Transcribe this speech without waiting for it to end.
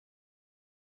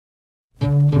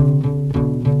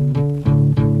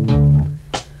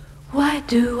Why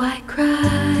do I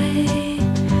cry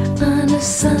on a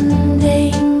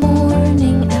Sunday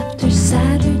morning after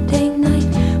Saturday night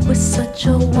was such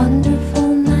a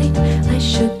wonderful night? I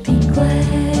should be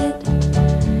glad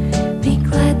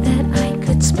that I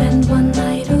could spend one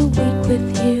night a week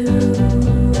with you.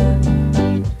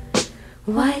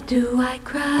 Why do I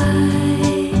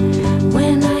cry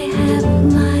when I have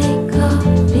my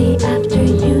coffee after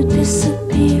you disappear?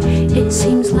 It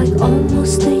seems like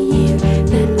almost a year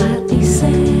that I'll be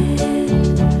sad,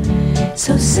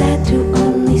 so sad to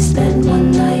only spend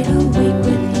one night a week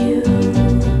with you.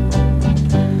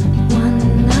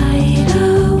 One night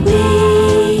a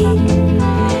week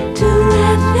to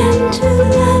laugh and to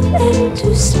love and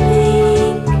to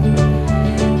speak.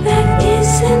 That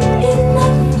isn't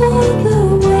enough for the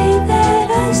way that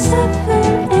I suffer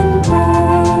and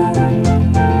mourn.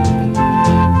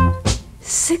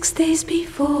 6 days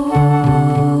before,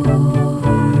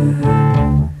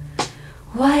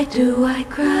 why do I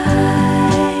cry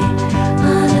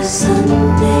on a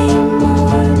Sunday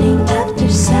morning after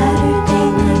Saturday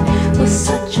night was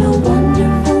such a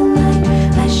wonderful night?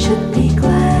 I should be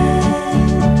glad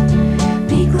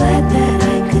that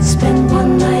I could spend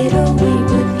one night a week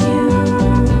with you.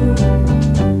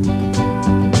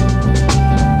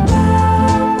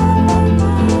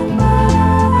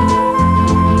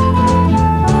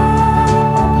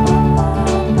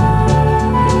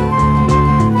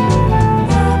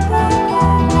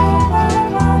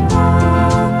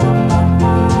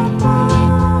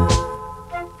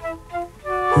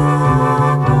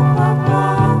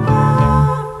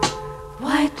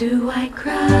 Why do I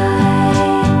cry